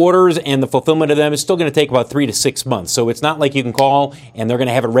 the orders and the fulfillment of them is still going to take about 3 to 6 months. So it's not like you can call and they're going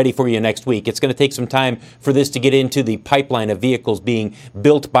to have it ready for you next week. It's going to take some time for this to get into the pipeline of vehicles being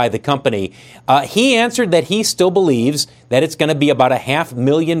built by the company. He answered that he still believes that it's going to be about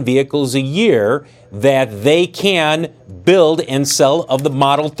 500,000 vehicles a year that they can build and sell of the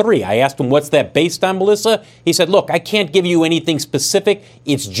Model 3. I asked him, what's that based on, Melissa? He said, look, I can't give you anything specific.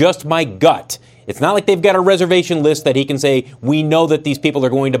 It's just my gut. It's not like they've got a reservation list that he can say, we know that these people are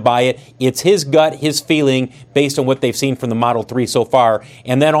going to buy it. It's his gut, his feeling, based on what they've seen from the Model 3 so far.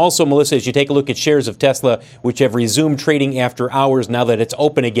 And then also, Melissa, as you take a look at shares of Tesla, which have resumed trading after hours now that it's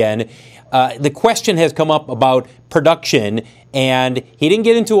open again, the question has come up about production, and he didn't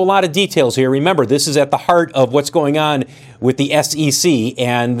get into a lot of details here. Remember, this is at the heart of what's going on with the SEC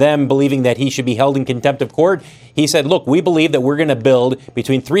and them believing that he should be held in contempt of court. He said, look, we believe that we're going to build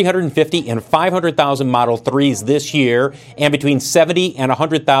between 350 and 500,000 Model 3s this year and between 70 and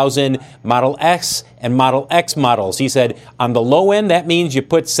 100,000 Model S and Model X models. He said, on the low end, that means you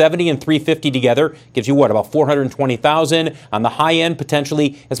put 70 and 350 together, gives you what, about 420,000. On the high end,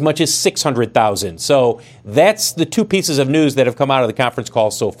 potentially as much as 600,000. So that's the two pieces of news that have come out of the conference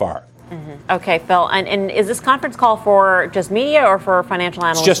call so far. Mm-hmm. Okay, Phil. And is this conference call for just media or for financial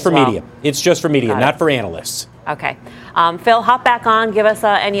analysts? It's just for media. It's just for media, not for analysts. Okay. Phil, hop back on. Give us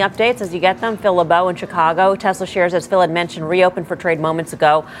any updates as you get them. Phil LeBeau in Chicago. Tesla shares, as Phil had mentioned, reopened for trade moments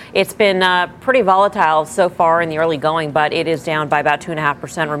ago. It's been pretty volatile so far in the early going, but it is down by about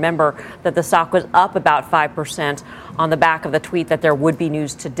 2.5%. Remember that the stock was up about 5% on the back of the tweet that there would be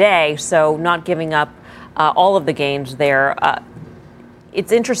news today, so not giving up all of the gains there.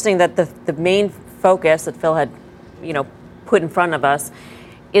 It's interesting that the main focus that Phil had, put in front of us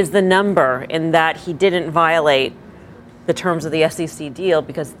is the number, in that he didn't violate the terms of the SEC deal,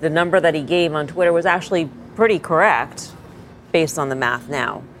 because the number that he gave on Twitter was actually pretty correct based on the math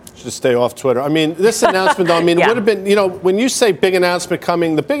now. Just stay off Twitter. I mean, this announcement, though, it would have been, when you say big announcement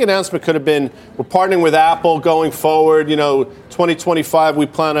coming, the big announcement could have been, we're partnering with Apple going forward, 2025, we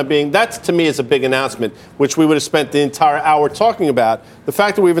plan on being, that to me is a big announcement, which we would have spent the entire hour talking about. The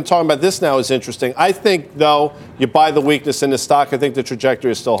fact that we've been talking about this now is interesting. I think, though, you buy the weakness in the stock, I think the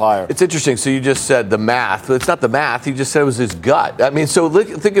trajectory is still higher. It's interesting. So you just said the math. It's not the math. He just said it was his gut. I mean, so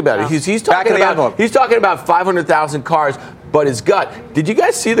think about it. He's talking about 500,000 cars, but his gut. Did you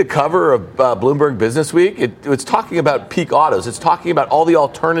guys see the cover of Bloomberg Business Week? It's talking about peak autos. It's talking about all the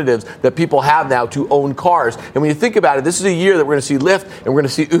alternatives that people have now to own cars. And when you think about it, this is a year that we're going to see Lyft and we're going to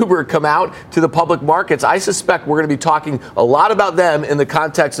see Uber come out to the public markets. I suspect we're going to be talking a lot about them in the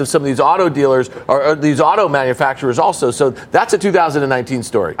context of some of these auto dealers or these auto manufacturers also. So that's a 2019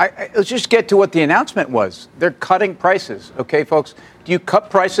 story. Let's just get to what the announcement was. They're cutting prices. Okay, folks. Do you cut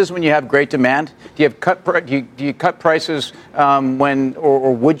prices when you have great demand? Do you cut prices when,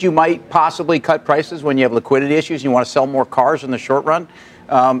 or would you might possibly cut prices when you have liquidity issues and you want to sell more cars in the short run?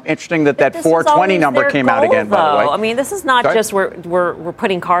 Interesting that 420 number came out again, by the way. I mean, this is not just we're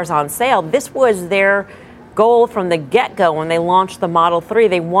putting cars on sale. This was their goal from the get-go when they launched the Model 3.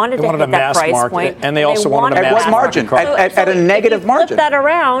 They wanted to hit that price point. And they also wanted a mass margin. At a negative margin.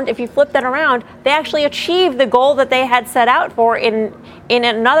 If you flip that around, they actually achieved the goal that they had set out for in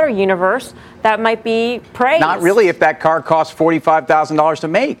another universe that might be praised. Not really if that car costs $45,000 to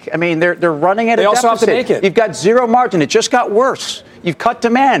make. I mean, they're running at a deficit. They also have to make it. You've got zero margin. It just got worse. You've cut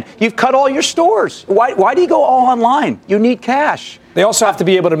demand. You've cut all your stores. Why do you go all online? You need cash. They also have to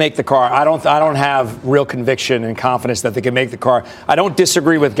be able to make the car. I don't have real conviction and confidence that they can make the car. I don't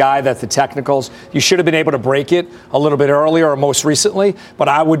disagree with Guy that the technicals, you should have been able to break it a little bit earlier or most recently, but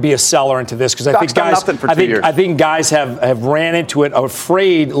I would be a seller into this because I think guys have ran into it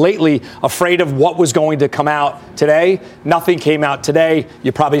afraid of what was going to come out today. Nothing came out today.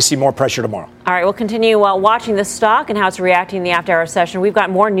 You probably see more pressure tomorrow. All right, we'll continue watching the stock and how it's reacting in the after-hour session. We've got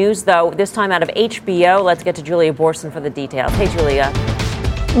more news, though, this time out of HBO. Let's get to Julia Borson for the details. Hey, Julia.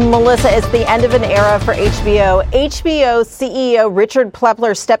 Melissa, it's the end of an era for HBO. HBO CEO Richard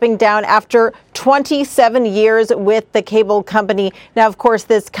Plepler stepping down after 27 years with the cable company. Now, of course,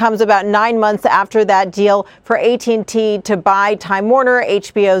 this comes about 9 months after that deal for AT&T to buy Time Warner,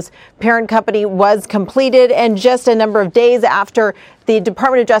 HBO's parent company, was completed, and just a number of days after the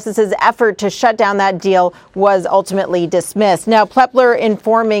Department of Justice's effort to shut down that deal was ultimately dismissed. Now, Plepler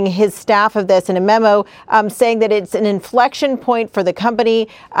informing his staff of this in a memo, saying that it's an inflection point for the company,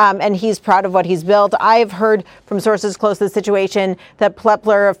 and he's proud of what he's built. I've heard from sources close to the situation that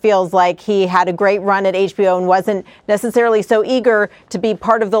Plepler feels like he had a great run at HBO and wasn't necessarily so eager to be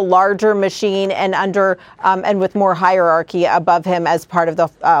part of the larger machine and under and with more hierarchy above him as part of the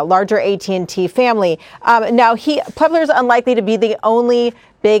larger AT&T family. Now, Plepler's unlikely to be the only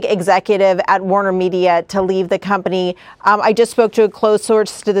big executive at Warner Media to leave the company. I just spoke to a close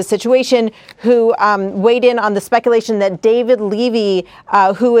source to the situation who weighed in on the speculation that David Levy,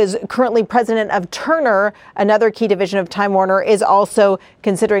 who is currently president of Turner, another key division of Time Warner, is also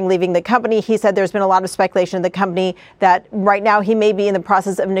considering leaving the company. He said there's been a lot of speculation in the company that right now he may be in the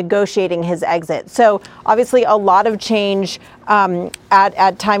process of negotiating his exit. So obviously a lot of change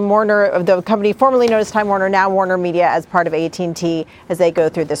at Time Warner, the company formerly known as Time Warner, now Warner Media, as part of AT&T as they go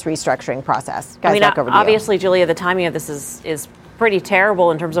through this restructuring process. Guys, back over to you. Obviously, Julia, the timing of this is pretty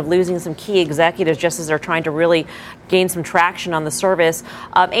terrible in terms of losing some key executives just as they're trying to really gain some traction on the service.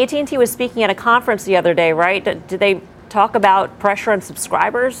 AT&T was speaking at a conference the other day, right? Did they talk about pressure on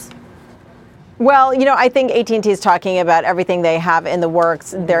subscribers? Well, I think AT&T is talking about everything they have in the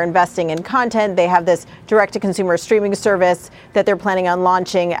works. They're investing in content. They have this direct-to-consumer streaming service that they're planning on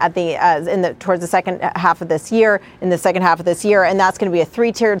launching at towards the second half of this year. And that's going to be a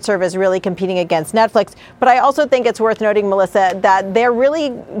 3-tiered service, really competing against Netflix. But I also think it's worth noting, Melissa, that they're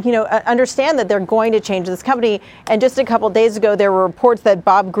really, understand that they're going to change this company. And just a couple of days ago, there were reports that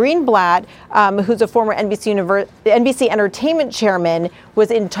Bob Greenblatt, who's a former NBC Entertainment chairman, was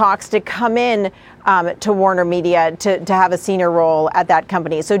in talks to come in to Warner Media to have a senior role at that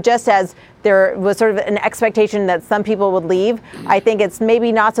company. So just as there was sort of an expectation that some people would leave, I think it's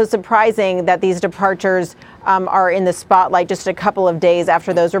maybe not so surprising that these departures are in the spotlight just a couple of days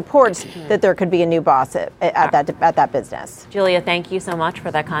after those reports that there could be a new boss at that business. Julia, thank you so much for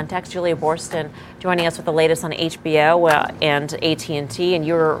that context. Julia Borston joining us with the latest on HBO and AT&T. And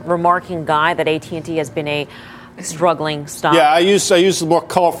you're remarking, Guy, that AT&T has been a struggling stock. Yeah, I use more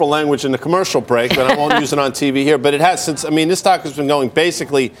colorful language in the commercial break, but I won't use it on TV here. But it has this stock has been going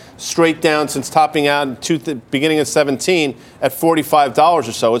basically straight down since topping out beginning of 17 at $45 or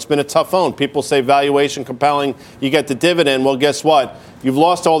so. It's been a tough own. People say valuation compelling. You get the dividend. Well, guess what? You've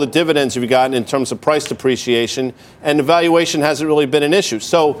lost all the dividends you've gotten in terms of price depreciation, and the valuation hasn't really been an issue.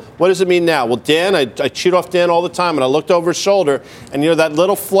 So what does it mean now? Well, Dan, I cheat off Dan all the time, and I looked over his shoulder, and that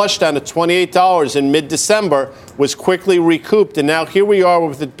little flush down to $28 in mid-December was quickly recouped, and now here we are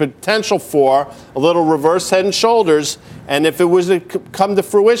with the potential for a little reverse head and shoulders. And if it was to come to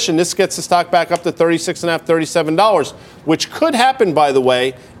fruition, this gets the stock back up to $36.5, $37, which could happen, by the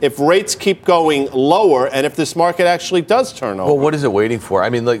way, if rates keep going lower and if this market actually does turn over. Well, what is it waiting for? I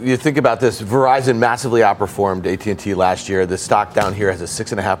mean, you think about this. Verizon massively outperformed AT&T last year. The stock down here has a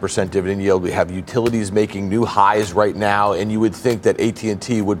 6.5% dividend yield. We have utilities making new highs right now, and you would think that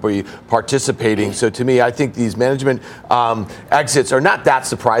AT&T would be participating. So to me, I think these management exits are not that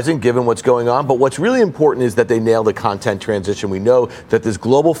surprising given what's going on. But what's really important is that they nail the content transition. We know that this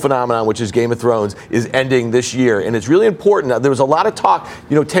global phenomenon, which is Game of Thrones, is ending this year. And it's really important. There was a lot of talk,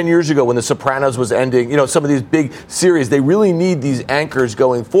 10 years ago when The Sopranos was ending, some of these big series, they really need these anchors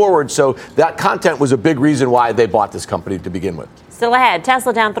going forward. So that content was a big reason why they bought this company to begin with. Still ahead,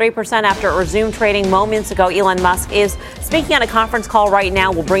 Tesla down 3% after it resumed trading moments ago. Elon Musk is speaking on a conference call right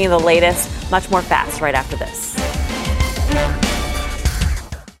now. We'll bring you the latest, much more fast right after this.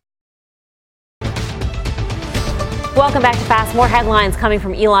 Welcome back to Fast. More headlines coming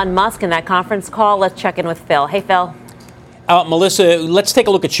from Elon Musk in that conference call. Let's check in with Phil. Hey, Phil. Melissa, let's take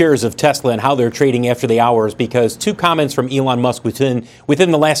a look at shares of Tesla and how they're trading after the hours, because two comments from Elon Musk within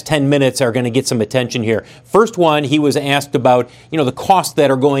the last 10 minutes are going to get some attention here. First one, he was asked about, the costs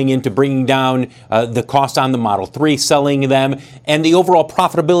that are going into bringing down the cost on the Model 3, selling them, and the overall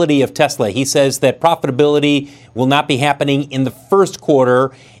profitability of Tesla. He says that profitability will not be happening in the first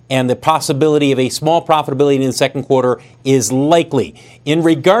quarter. and the possibility of a small profitability in the second quarter is likely. In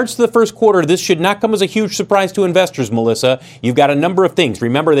regards to the first quarter, this should not come as a huge surprise to investors, Melissa. You've got a number of things.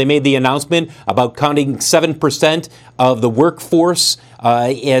 Remember, they made the announcement about counting 7% of the workforce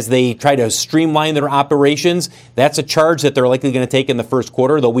as they try to streamline their operations. That's a charge that they're likely going to take in the first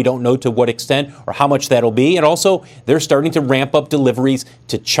quarter, though we don't know to what extent or how much that'll be. And also, they're starting to ramp up deliveries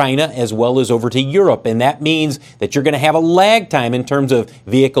to China as well as over to Europe. And that means that you're going to have a lag time in terms of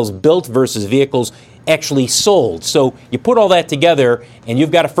vehicles built versus vehicles actually sold. So you put all that together, and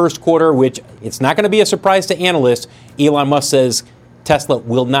you've got a first quarter, which it's not going to be a surprise to analysts. Elon Musk says Tesla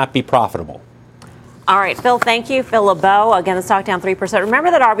will not be profitable. All right, Phil, thank you. Phil LeBeau. Again, the stock down 3%.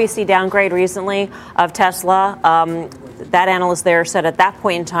 Remember that RBC downgrade recently of Tesla? That analyst there said at that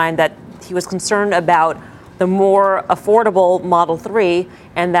point in time that he was concerned about the more affordable Model 3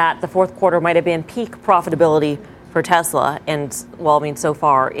 and that the fourth quarter might have been peak profitability for Tesla. And, well, I mean, so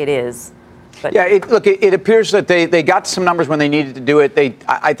far it is. But yeah, it appears that they got some numbers when they needed to do it.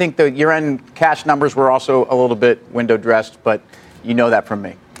 I think the year-end cash numbers were also a little bit window dressed, but you know that from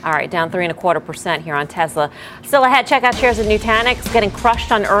me. All right, down 3.25% here on Tesla. Still ahead, check out shares of Nutanix getting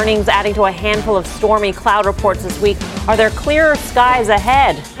crushed on earnings, adding to a handful of stormy cloud reports this week. Are there clearer skies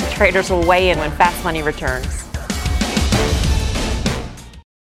ahead? The traders will weigh in when Fast Money returns.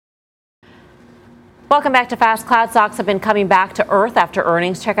 Welcome back to Fast. Cloud stocks have been coming back to earth after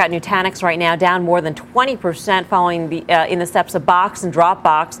earnings. Check out Nutanix right now, down more than 20% following in the steps of Box and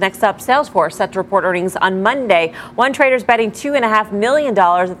Dropbox. Next up, Salesforce set to report earnings on Monday. One trader's betting $2.5 million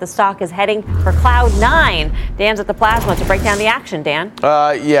that the stock is heading for Cloud 9. Dan's at the Plasma to break down the action. Dan? So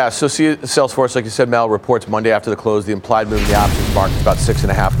Salesforce, like you said, Mel, reports Monday after the close. The implied move in the options market is about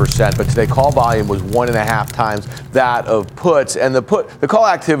 6.5%. But today, call volume was 1.5 times that of puts. And the call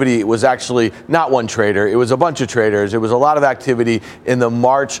activity was actually not one trader. It was a bunch of traders. It was a lot of activity in the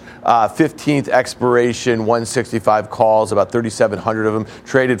March 15th expiration, 165 calls, about 3,700 of them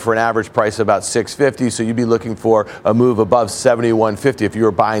traded for an average price of about $650. So you'd be looking for a move above $71.50 if you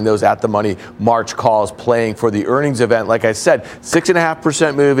were buying those at the money March calls playing for the earnings event. Like I said,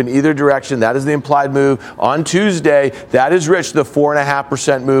 6.5% move in either direction. That is the implied move on Tuesday. That is rich, the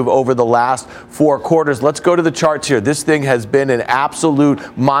 4.5% move over the last 4 quarters. Let's go to the charts here. This thing has been an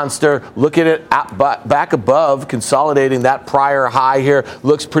absolute monster. Look at it back above, consolidating that prior high here.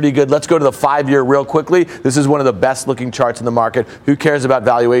 Looks pretty good. Let's go to the 5-year real quickly. This is one of the best looking charts in the market. Who cares about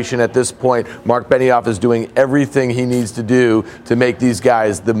valuation at this point? Mark Benioff is doing everything he needs to do to make these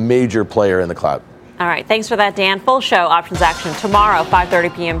guys the major player in the cloud. All right. Thanks for that, Dan. Full show options action tomorrow,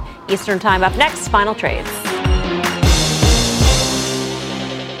 5:30 p.m. Eastern Time. Up next, final trades.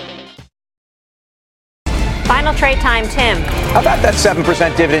 Final trade time, Tim. How about that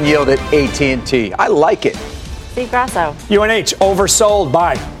 7% dividend yield at AT&T? I like it. Steve Grasso. UNH, oversold.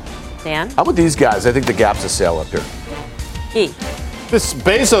 Buy. Dan? How about these guys? I think the gap's a sale up here. This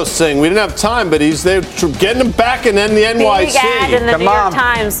Bezos thing, we didn't have time, but they're getting him back and then the NYC. Big ad in the New York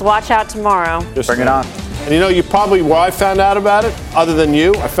Times. Watch out tomorrow. Bring it on. And you know, you probably where I found out about it, other than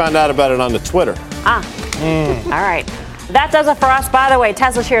you, I found out about it on the Twitter. All right. That does it for us. By the way,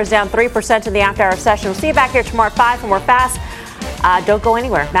 Tesla shares down 3% in the after-hour session. We'll see you back here tomorrow at 5 for more Fast. Don't go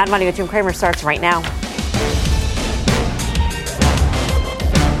anywhere. Mad Money with Jim Cramer starts right now.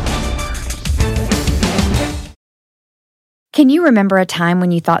 Can you remember a time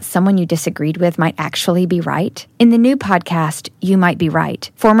when you thought someone you disagreed with might actually be right? In the new podcast, You Might Be Right,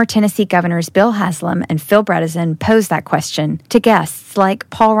 former Tennessee Governors Bill Haslam and Phil Bredesen pose that question to guests like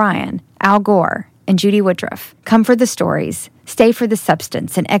Paul Ryan, Al Gore, and Judy Woodruff. Come for the stories, stay for the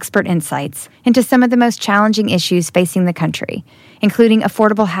substance and expert insights into some of the most challenging issues facing the country, including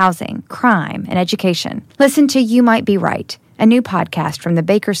affordable housing, crime, and education. Listen to You Might Be Right, a new podcast from the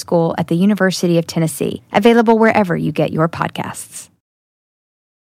Baker School at the University of Tennessee, available wherever you get your podcasts.